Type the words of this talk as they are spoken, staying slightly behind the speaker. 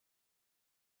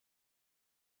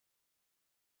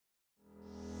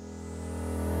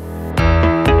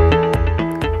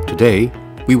Today,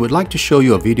 we would like to show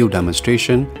you a video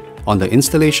demonstration on the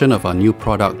installation of our new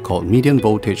product called Medium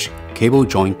Voltage Cable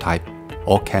Joint Type,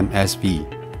 or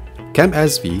CAMSV.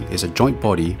 CAMSV is a joint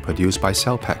body produced by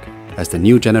Cellpack as the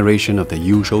new generation of the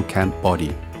usual CAM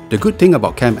body. The good thing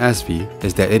about CAMSV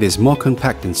is that it is more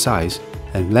compact in size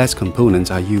and less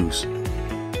components are used.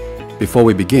 Before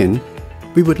we begin,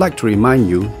 we would like to remind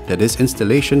you that this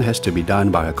installation has to be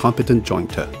done by a competent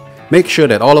jointer. Make sure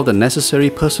that all of the necessary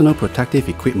personal protective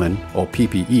equipment, or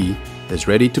PPE, is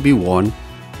ready to be worn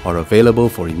or available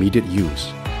for immediate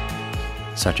use,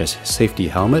 such as safety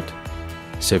helmet,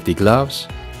 safety gloves,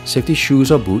 safety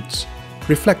shoes or boots,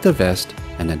 reflector vest,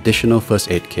 and additional first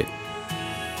aid kit.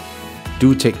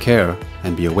 Do take care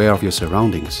and be aware of your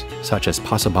surroundings, such as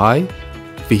passerby,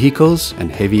 vehicles,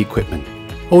 and heavy equipment.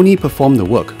 Only perform the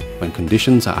work when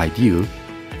conditions are ideal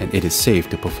and it is safe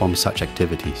to perform such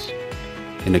activities.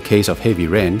 In the case of heavy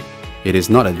rain, it is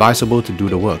not advisable to do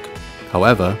the work.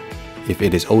 However, if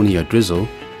it is only a drizzle,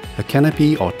 a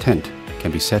canopy or tent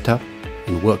can be set up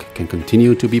and work can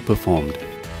continue to be performed.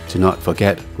 Do not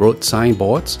forget road sign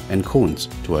boards and cones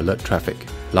to alert traffic.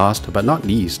 Last but not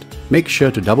least, make sure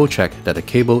to double check that the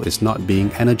cable is not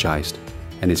being energized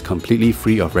and is completely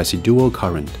free of residual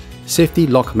current. Safety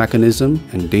lock mechanism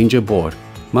and danger board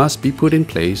must be put in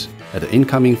place at the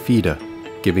incoming feeder,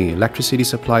 giving electricity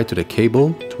supply to the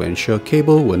cable to ensure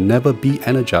cable will never be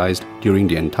energized during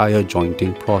the entire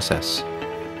jointing process.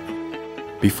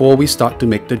 Before we start to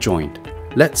make the joint,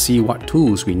 let's see what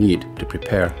tools we need to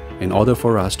prepare in order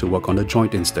for us to work on the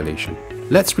joint installation.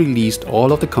 Let's release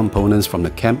all of the components from the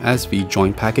CAMSV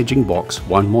joint packaging box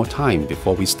one more time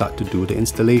before we start to do the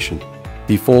installation.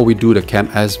 Before we do the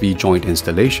CAMSV joint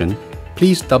installation,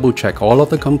 please double check all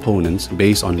of the components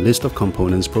based on list of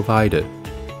components provided.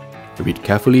 Read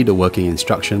carefully the working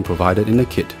instruction provided in the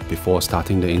kit before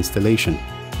starting the installation.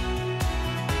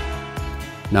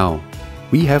 Now,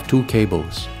 we have two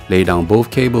cables. Lay down both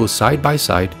cables side by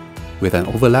side with an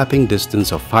overlapping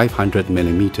distance of 500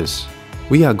 mm.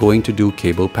 We are going to do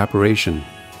cable preparation.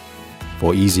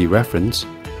 For easy reference,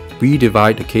 we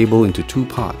divide the cable into two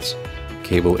parts,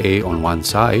 cable A on one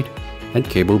side and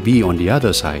cable B on the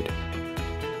other side.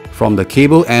 From the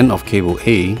cable end of cable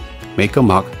A, make a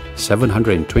mark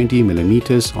 720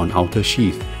 mm on outer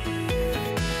sheath.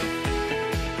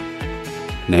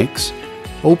 Next,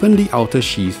 open the outer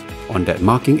sheath on that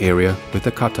marking area with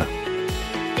a cutter.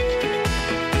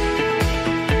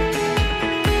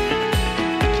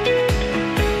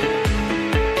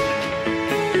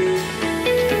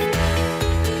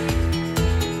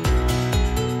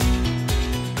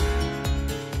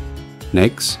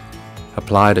 Next,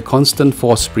 apply the constant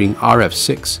force spring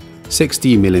RF6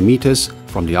 60 mm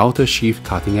from the outer sheath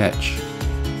cutting edge.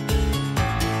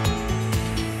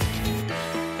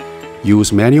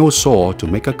 Use manual saw to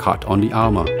make a cut on the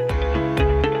armor.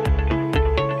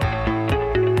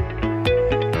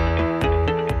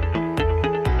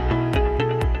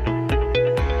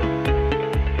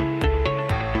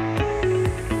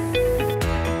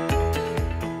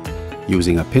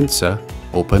 Using a pincer,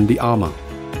 open the armor.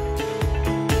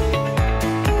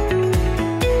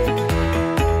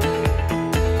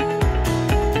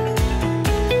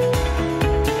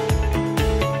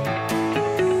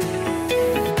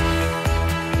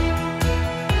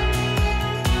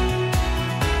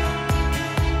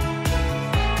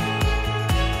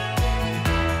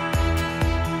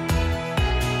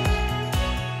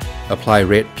 Apply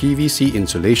red PVC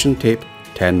insulation tape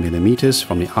 10 mm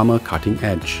from the armor cutting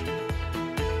edge.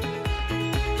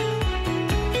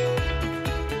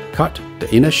 Cut the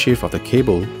inner sheath of the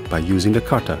cable by using the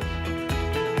cutter.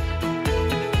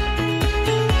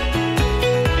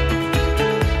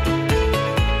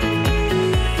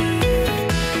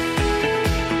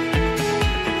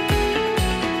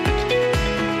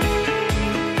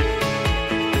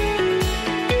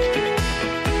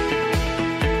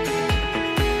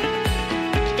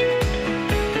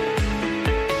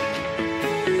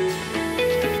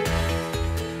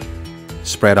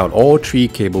 Spread out all three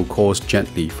cable cores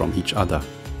gently from each other.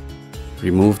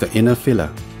 Remove the inner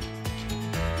filler.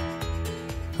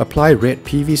 Apply red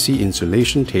PVC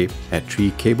insulation tape at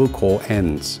three cable core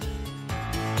ends.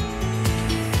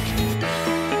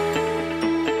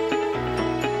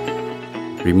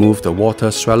 Remove the water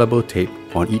swellable tape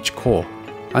on each core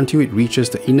until it reaches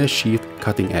the inner sheath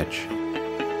cutting edge.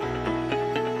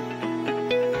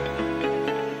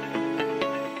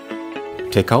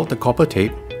 Take out the copper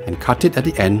tape and cut it at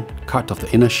the end cut of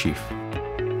the inner sheath.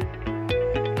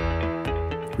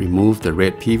 Remove the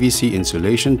red PVC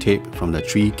insulation tape from the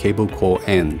three cable core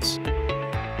ends.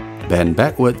 Bend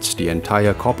backwards the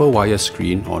entire copper wire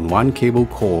screen on one cable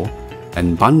core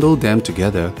and bundle them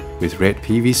together with red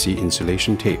PVC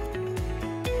insulation tape.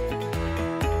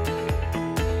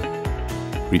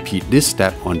 Repeat this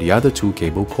step on the other two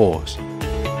cable cores.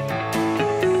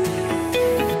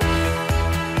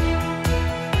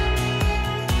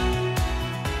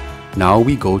 Now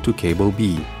we go to cable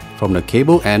B. From the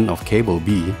cable end of cable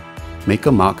B, make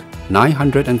a mark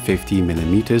 950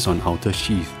 mm on outer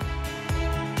sheath.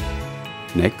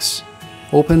 Next,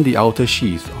 open the outer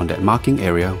sheath on that marking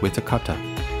area with a cutter.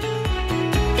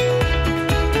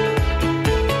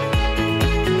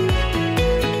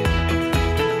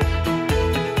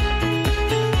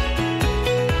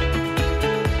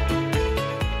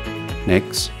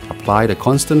 Next, apply the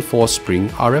constant force spring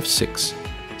RF6,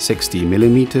 60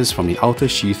 mm from the outer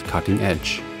sheath cutting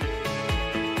edge.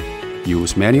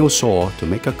 Use manual saw to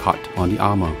make a cut on the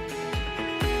armor.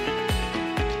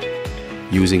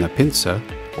 Using a pincer,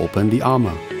 open the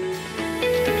armor.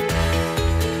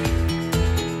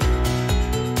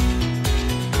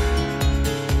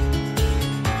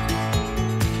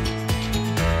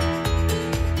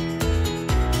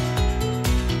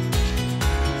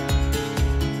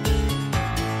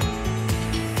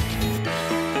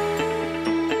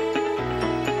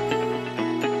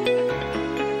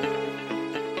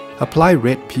 Apply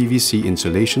red PVC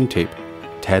insulation tape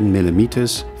 10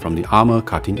 mm from the armor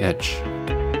cutting edge.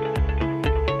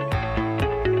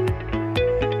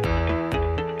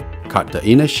 Cut the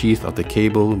inner sheath of the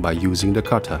cable by using the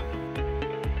cutter.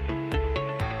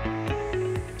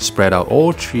 Spread out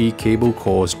all three cable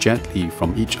cores gently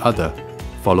from each other,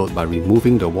 followed by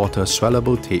removing the water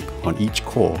swellable tape on each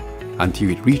core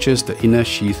until it reaches the inner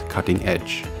sheath cutting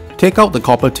edge. Take out the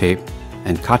copper tape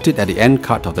and cut it at the end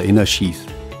cut of the inner sheath.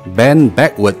 Bend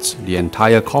backwards the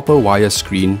entire copper wire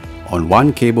screen on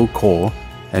one cable core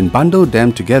and bundle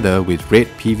them together with red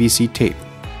PVC tape.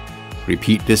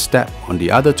 Repeat this step on the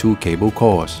other two cable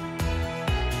cores.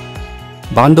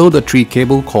 Bundle the three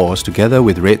cable cores together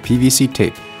with red PVC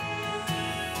tape.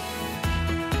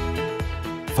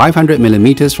 500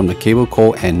 mm from the cable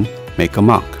core end, make a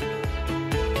mark.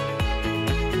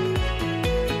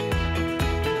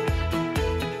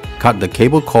 Cut the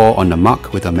cable core on the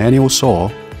mark with a manual saw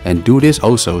and do this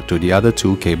also to the other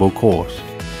two cable cores.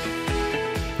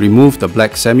 Remove the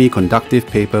black semi-conductive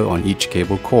paper on each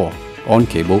cable core, on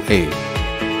cable A.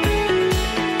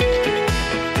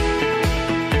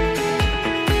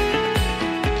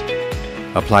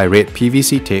 Apply red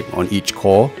PVC tape on each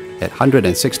core at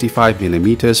 165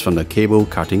 mm from the cable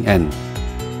cutting end.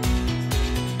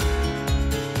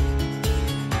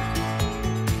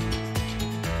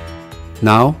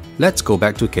 Now, let's go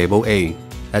back to cable A.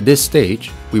 At this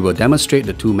stage, we will demonstrate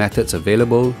the two methods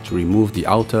available to remove the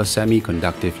outer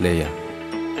semi-conductive layer.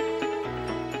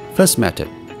 First method,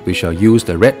 we shall use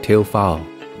the red tail file.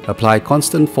 Apply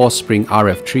constant force spring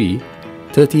RF3,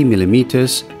 30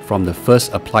 mm from the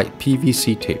first applied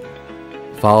PVC tape.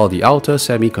 File the outer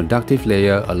semi-conductive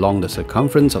layer along the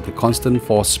circumference of the constant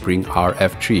force spring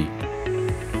RF3,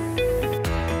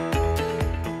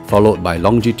 followed by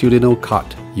longitudinal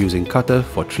cut using cutter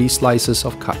for 3 slices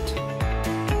of cut.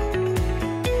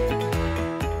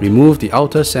 Remove the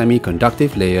outer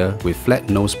semi-conductive layer with flat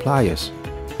nose pliers.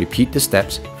 Repeat the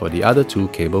steps for the other two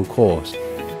cable cores.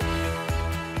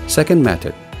 Second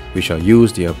method, we shall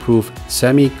use the approved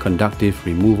semi-conductive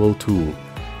removal tool.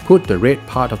 Put the red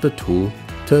part of the tool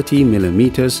 30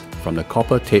 mm from the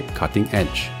copper tape cutting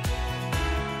edge.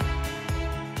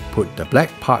 Put the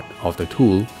black part of the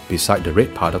tool beside the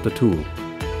red part of the tool.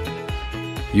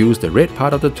 Use the red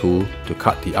part of the tool to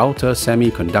cut the outer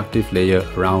semi-conductive layer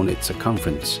around its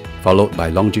circumference, followed by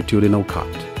longitudinal cut.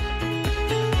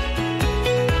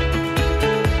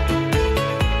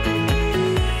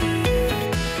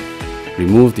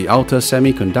 Remove the outer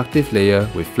semi-conductive layer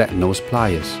with flat nose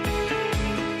pliers.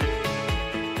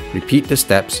 Repeat the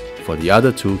steps for the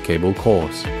other two cable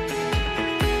cores.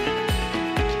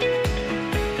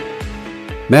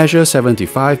 Measure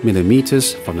 75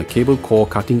 mm from the cable core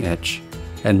cutting edge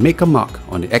and make a mark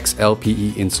on the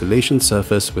XLPE insulation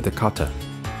surface with a cutter.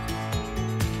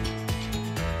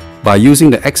 By using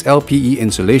the XLPE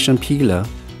insulation peeler,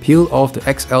 peel off the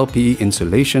XLPE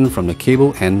insulation from the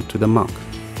cable end to the mark.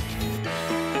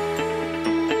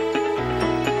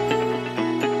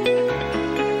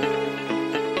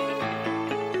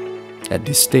 At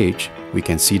this stage, we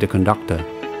can see the conductor.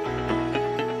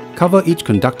 Cover each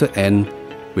conductor end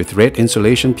with red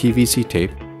insulation PVC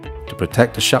tape to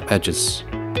protect the sharp edges.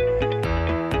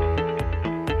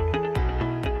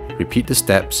 Repeat the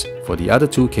steps for the other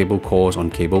two cable cores on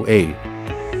cable A,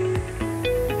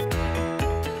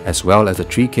 as well as the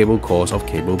 3 cable cores of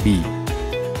cable B.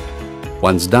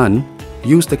 Once done,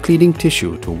 use the cleaning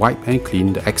tissue to wipe and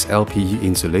clean the XLPE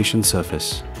insulation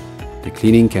surface. The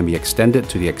cleaning can be extended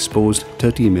to the exposed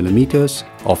 30mm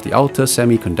of the outer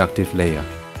semiconductive layer.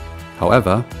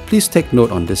 However, please take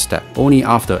note on this step. Only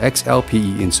after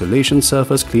XLPE insulation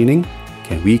surface cleaning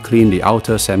can we clean the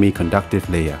outer semiconductive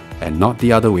layer, and not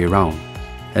the other way around.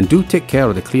 And do take care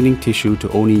of the cleaning tissue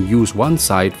to only use one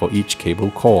side for each cable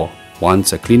core.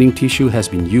 Once a cleaning tissue has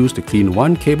been used to clean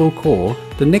one cable core,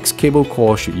 the next cable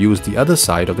core should use the other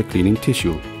side of the cleaning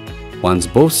tissue. Once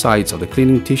both sides of the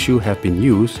cleaning tissue have been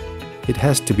used, it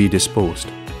has to be disposed.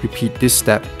 Repeat this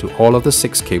step to all of the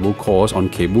 6 cable cores on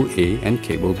cable A and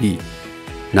cable B.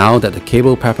 Now that the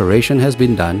cable preparation has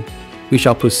been done, we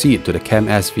shall proceed to the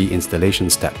CAMSV installation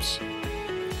steps.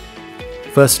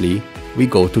 Firstly, we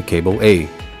go to cable A.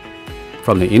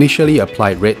 From the initially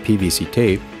applied red PVC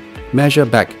tape, measure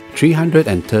back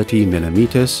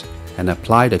 330mm and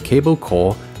apply the cable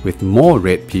core with more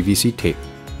red PVC tape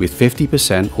with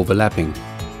 50% overlapping.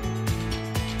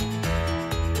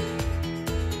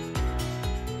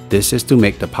 This is to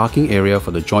make the parking area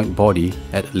for the joint body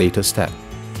at a later step.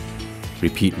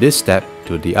 Repeat this step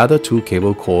to the other 2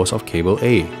 cable cores of cable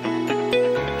A.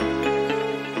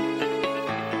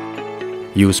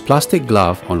 Use plastic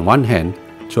glove on one hand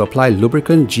to apply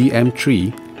lubricant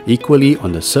GM3 equally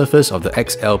on the surface of the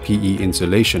XLPE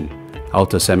insulation,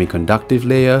 outer semiconductive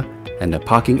layer, and the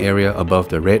parking area above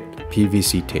the red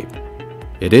PVC tape.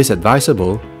 It is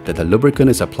advisable that the lubricant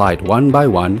is applied one by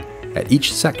one at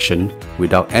each section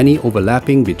without any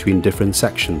overlapping between different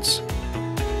sections.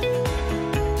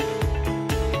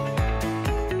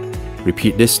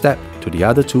 Repeat this step to the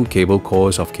other 2 cable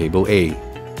cores of cable A.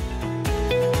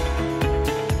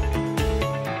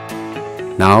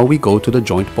 Now we go to the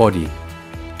joint body.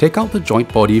 Take out the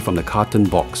joint body from the carton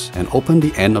box and open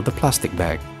the end of the plastic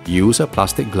bag. Use a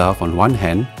plastic glove on one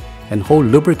hand and hold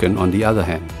lubricant on the other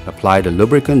hand. Apply the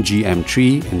lubricant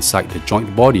GM3 inside the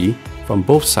joint body from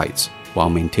both sides while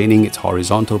maintaining its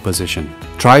horizontal position.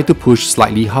 Try to push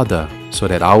slightly harder so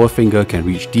that our finger can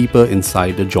reach deeper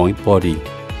inside the joint body.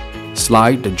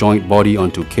 Slide the joint body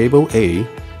onto cable A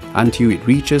until it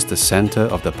reaches the center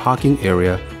of the parking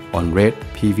area on red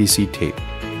PVC tape.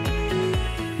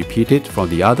 Repeat it from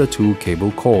the other 2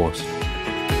 cable cores.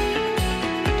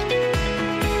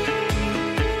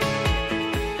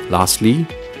 Lastly,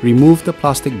 remove the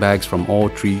plastic bags from all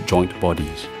 3 joint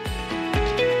bodies.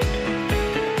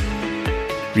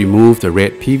 Remove the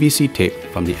red PVC tape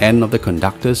from the end of the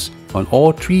conductors on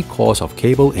all 3 cores of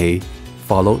cable A,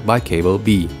 followed by cable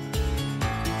B.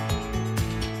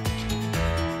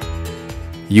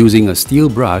 Using a steel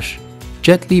brush,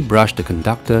 gently brush the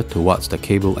conductor towards the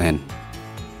cable end.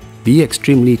 Be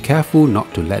extremely careful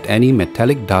not to let any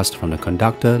metallic dust from the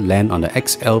conductor land on the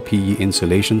XLPE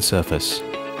insulation surface.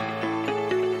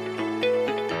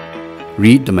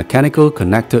 Read the mechanical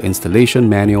connector installation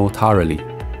manual thoroughly.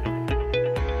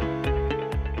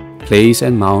 Place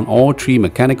and mount all 3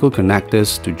 mechanical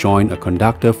connectors to join a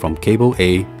conductor from cable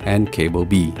A and cable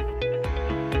B.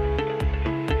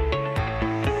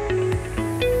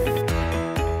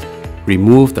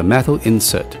 Remove the metal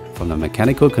insert from the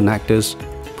mechanical connectors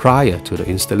prior to the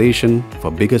installation for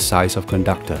bigger size of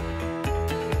conductor.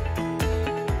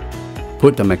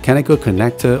 Put the mechanical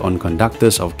connector on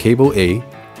conductors of cable A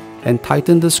and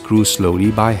tighten the screw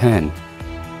slowly by hand.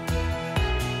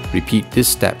 Repeat this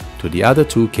step to the other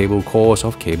 2 cable cores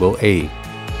of cable A.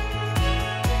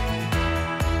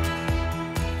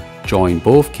 Join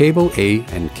both cable A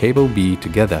and cable B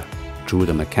together through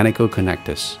the mechanical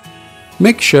connectors.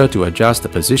 Make sure to adjust the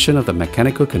position of the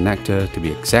mechanical connector to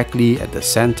be exactly at the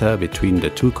center between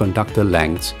the 2 conductor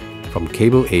lengths from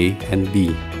cable A and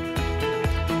B.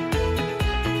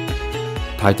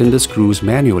 Tighten the screws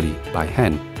manually by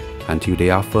hand until they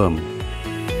are firm.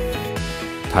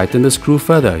 Tighten the screw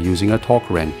further using a torque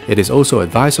wrench. It is also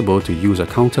advisable to use a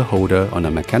counter holder on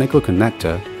a mechanical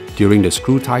connector during the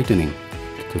screw tightening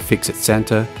to fix its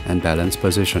center and balance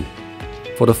position.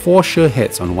 For the 4 shear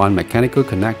heads on one mechanical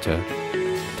connector,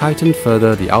 tighten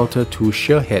further the outer 2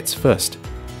 shear heads first,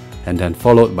 and then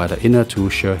followed by the inner 2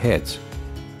 shear heads.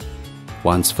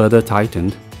 Once further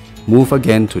tightened, move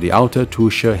again to the outer 2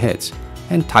 shear heads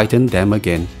and tighten them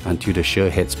again until the shear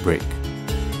heads break.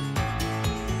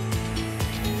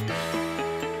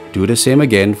 Do the same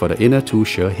again for the inner 2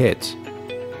 shear heads.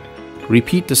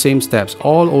 Repeat the same steps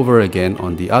all over again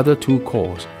on the other 2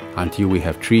 cores until we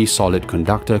have 3 solid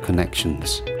conductor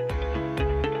connections.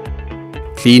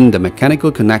 Clean the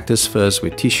mechanical connectors first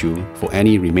with tissue for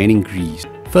any remaining grease.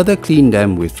 Further clean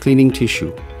them with cleaning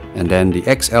tissue, and then the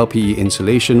XLPE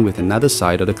insulation with another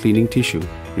side of the cleaning tissue.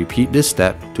 Repeat this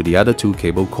step to the other 2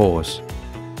 cable cores.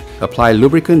 Apply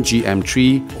lubricant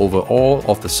GM3 over all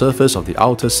of the surface of the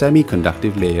outer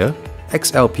semiconductive layer,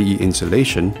 XLPE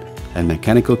insulation, and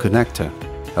mechanical connector.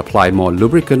 Apply more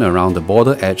lubricant around the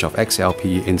border edge of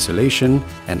XLPE insulation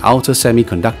and outer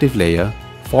semiconductive layer,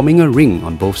 forming a ring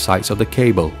on both sides of the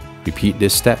cable. Repeat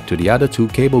this step to the other two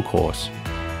cable cores.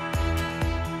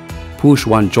 Push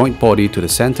one joint body to the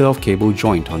center of cable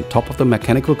joint on top of the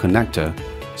mechanical connector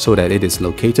so that it is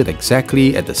located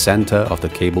exactly at the center of the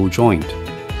cable joint.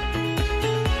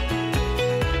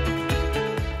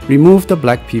 Remove the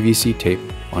black PVC tape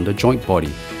on the joint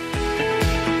body.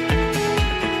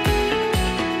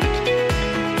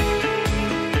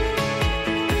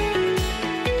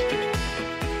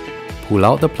 Pull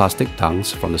out the plastic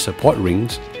tongues from the support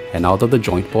rings and out of the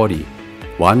joint body,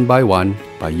 one by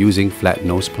using flat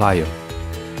nose plier.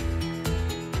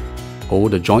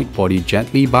 Hold the joint body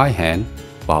gently by hand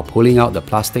while pulling out the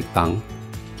plastic tongue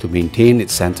to maintain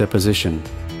its center position.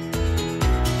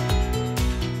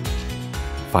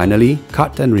 Finally,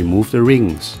 cut and remove the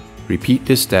rings. Repeat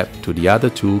this step to the other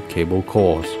two cable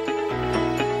cores.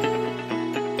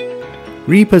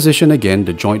 Reposition again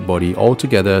the joint body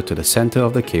altogether to the center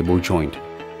of the cable joint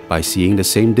by seeing the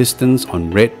same distance on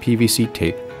red PVC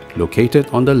tape located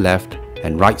on the left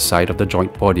and right side of the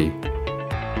joint body.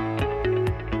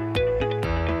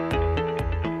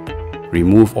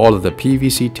 Remove all of the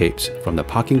PVC tapes from the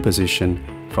parking position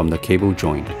from the cable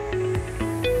joint.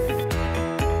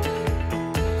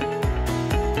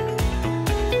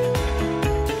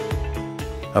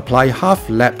 Apply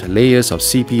half-lapped layers of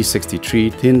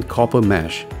CP63 thin copper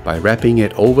mesh by wrapping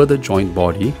it over the joint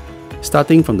body,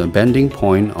 starting from the bending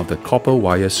point of the copper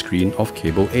wire screen of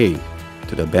cable A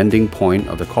to the bending point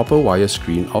of the copper wire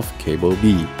screen of cable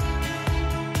B.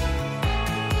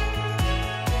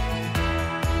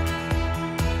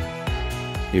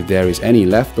 If there is any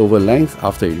leftover length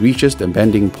after it reaches the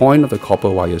bending point of the copper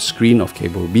wire screen of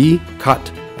cable B, cut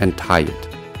and tie it.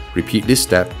 Repeat this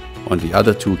step on the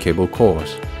other two cable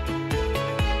cores.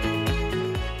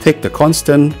 Take the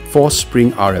constant force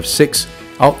spring RF6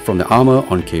 out from the armor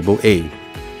on cable A.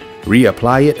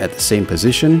 Reapply it at the same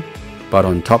position, but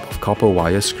on top of copper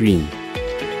wire screen.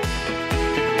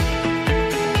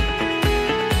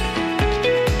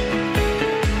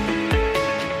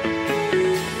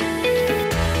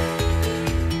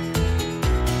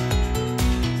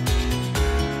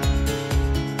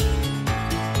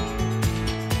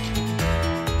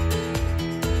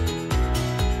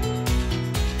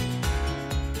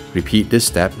 Repeat this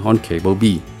step on cable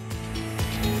B.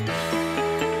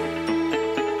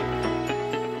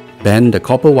 Bend the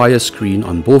copper wire screen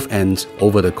on both ends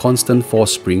over the constant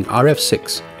force spring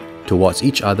RF6 towards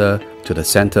each other to the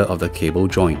center of the cable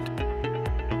joint.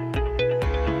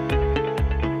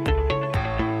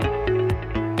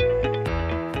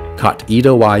 Cut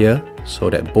either wire so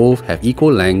that both have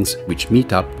equal lengths which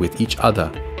meet up with each other.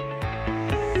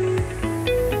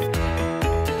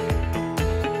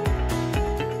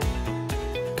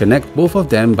 Connect both of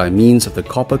them by means of the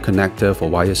copper connector for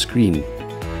wire screen.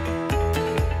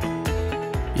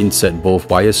 Insert both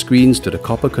wire screens to the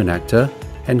copper connector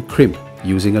and crimp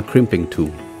using a crimping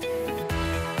tool.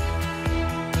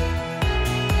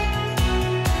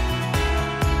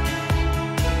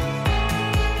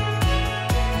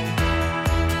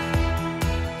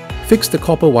 Fix the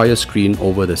copper wire screen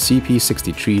over the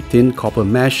CP63 thin copper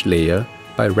mesh layer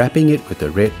by wrapping it with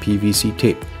the red PVC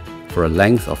tape for a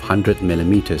length of 100 mm.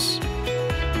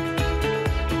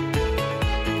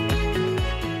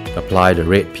 Apply the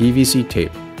red PVC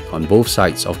tape on both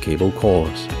sides of cable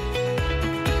cores.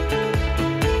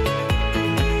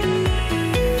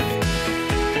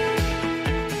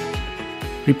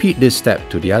 Repeat this step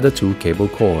to the other two cable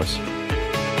cores.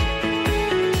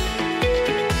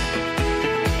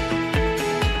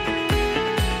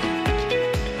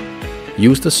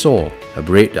 Use the saw,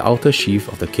 abrade the outer sheath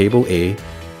of the cable A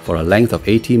for a length of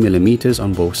 80 mm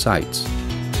on both sides.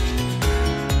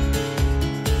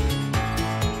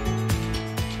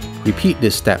 Repeat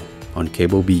this step on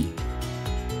cable B.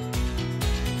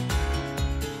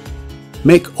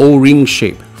 Make O-ring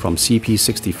shape from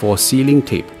CP64 sealing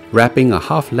tape, wrapping a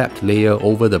half-lapped layer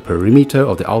over the perimeter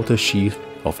of the outer sheath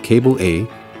of cable A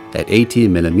at 80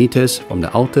 mm from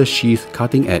the outer sheath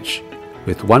cutting edge,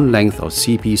 with one length of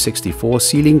CP64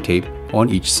 sealing tape on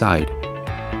each side.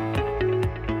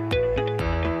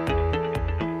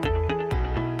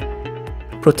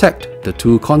 Protect the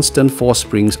two constant force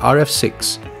springs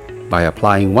RF6 by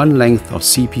applying one length of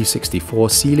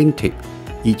CP64 sealing tape,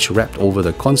 each wrapped over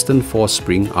the constant force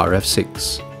spring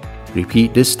RF6.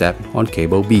 Repeat this step on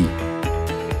cable B.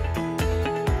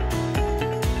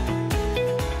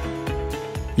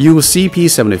 Use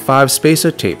CP75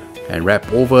 spacer tape and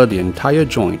wrap over the entire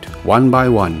joint one by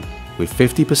one with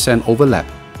 50% overlap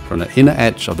from the inner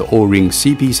edge of the O-ring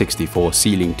CP64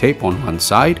 sealing tape on one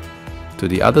side to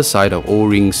the other side of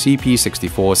O-ring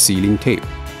CP64 sealing tape.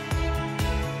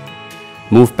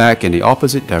 Move back in the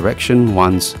opposite direction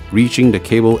once reaching the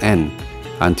cable end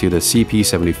until the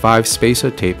CP75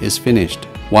 spacer tape is finished.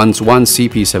 Once one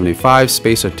CP75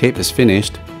 spacer tape is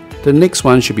finished, the next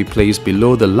one should be placed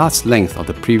below the last length of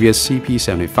the previous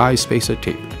CP75 spacer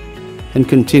tape, and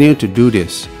continue to do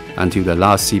this until the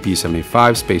last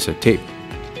CP75 spacer tape.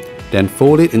 Then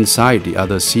fold it inside the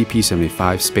other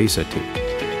CP75 spacer tape.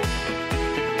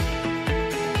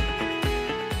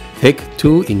 Pick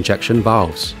two injection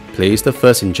valves. Place the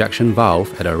first injection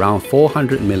valve at around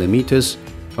 400 mm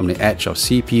from the edge of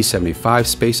CP75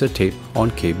 spacer tape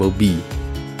on cable B.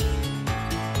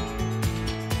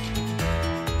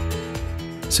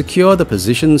 Secure the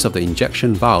positions of the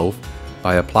injection valve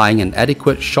by applying an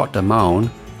adequate short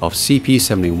amount of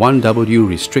CP71W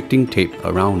restricting tape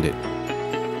around it.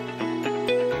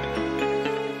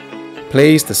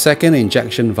 Place the second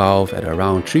injection valve at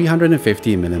around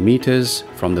 350 mm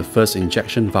from the first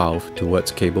injection valve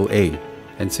towards cable A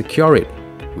and secure it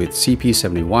with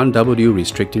CP71W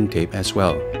restricting tape as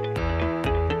well.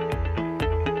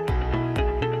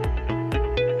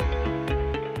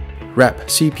 Wrap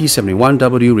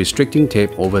CP71W restricting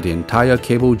tape over the entire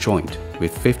cable joint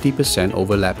with 50%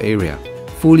 overlap area,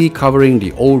 fully covering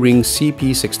the O-ring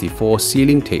CP64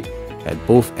 sealing tape at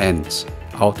both ends,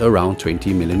 out around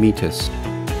 20 mm.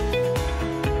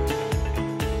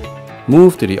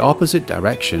 Move to the opposite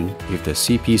direction if the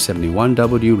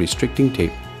CP71W restricting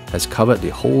tape has covered the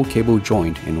whole cable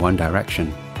joint in one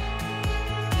direction.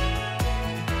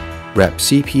 Wrap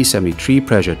CP73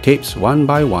 pressure tapes one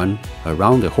by one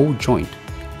around the whole joint,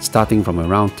 starting from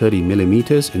around 30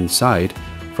 mm inside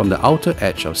from the outer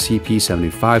edge of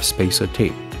CP75 spacer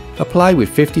tape. Apply with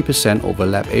 50%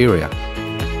 overlap area.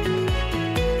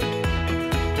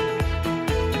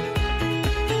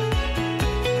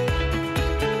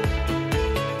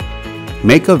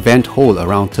 Make a vent hole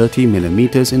around 30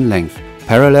 mm in length,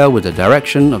 parallel with the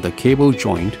direction of the cable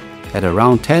joint at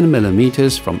around 10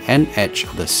 mm from end edge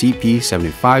of the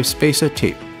CP75 spacer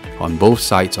tape on both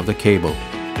sides of the cable.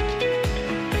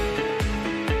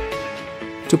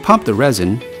 To pump the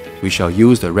resin, we shall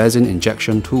use the Resin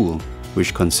Injection Tool,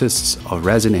 which consists of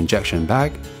resin injection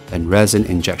bag and resin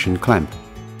injection clamp.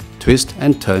 Twist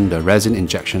and turn the resin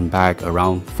injection bag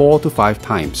around 4 to 5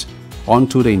 times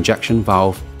onto the injection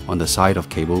valve on the side of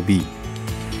cable B.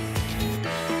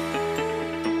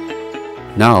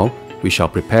 Now, we shall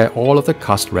prepare all of the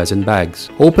cast resin bags.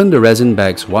 Open the resin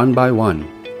bags one by one.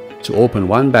 To open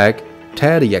one bag,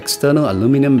 tear the external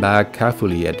aluminum bag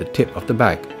carefully at the tip of the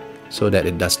bag, so that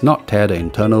it does not tear the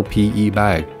internal PE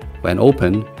bag. When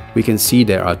opened, we can see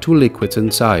there are two liquids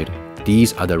inside.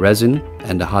 These are the resin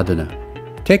and the hardener.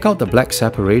 Take out the black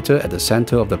separator at the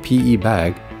center of the PE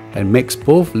bag and mix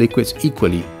both liquids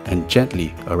equally and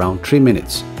gently around 3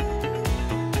 minutes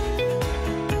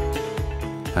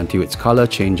until its color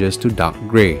changes to dark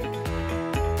gray.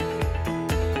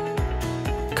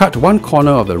 Cut one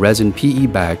corner of the resin PE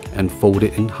bag and fold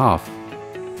it in half.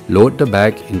 Load the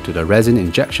bag into the resin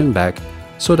injection bag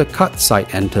so the cut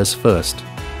side enters first.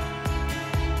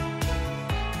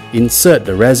 Insert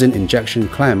the resin injection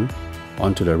clamp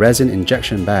onto the resin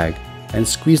injection bag and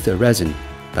squeeze the resin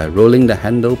by rolling the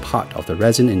handle part of the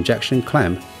resin injection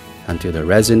clamp until the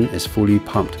resin is fully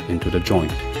pumped into the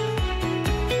joint.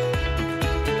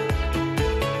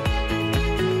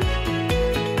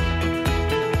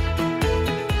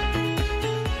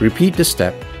 Repeat the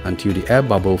step until the air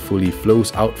bubble fully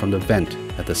flows out from the vent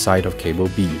at the side of cable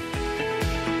B.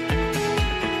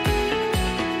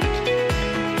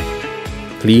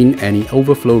 Clean any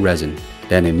overflow resin,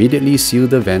 then immediately seal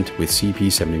the vent with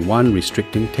CP71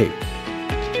 restricting tape.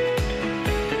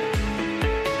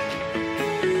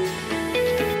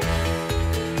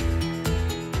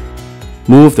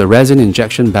 Move the resin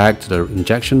injection bag to the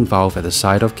injection valve at the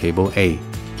side of cable A.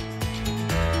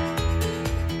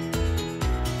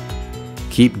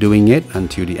 Keep doing it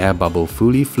until the air bubble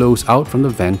fully flows out from the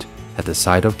vent at the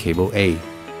side of cable A.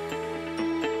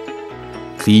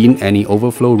 Clean any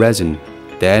overflow resin,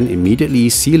 then immediately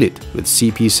seal it with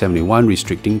CP71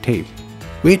 restricting tape.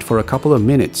 Wait for a couple of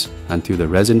minutes until the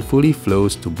resin fully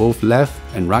flows to both left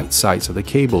and right sides of the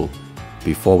cable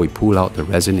before we pull out the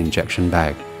resin injection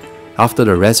bag. After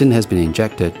the resin has been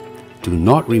injected, do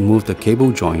not remove the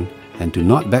cable joint and do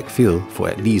not backfill for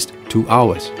at least 2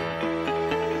 hours.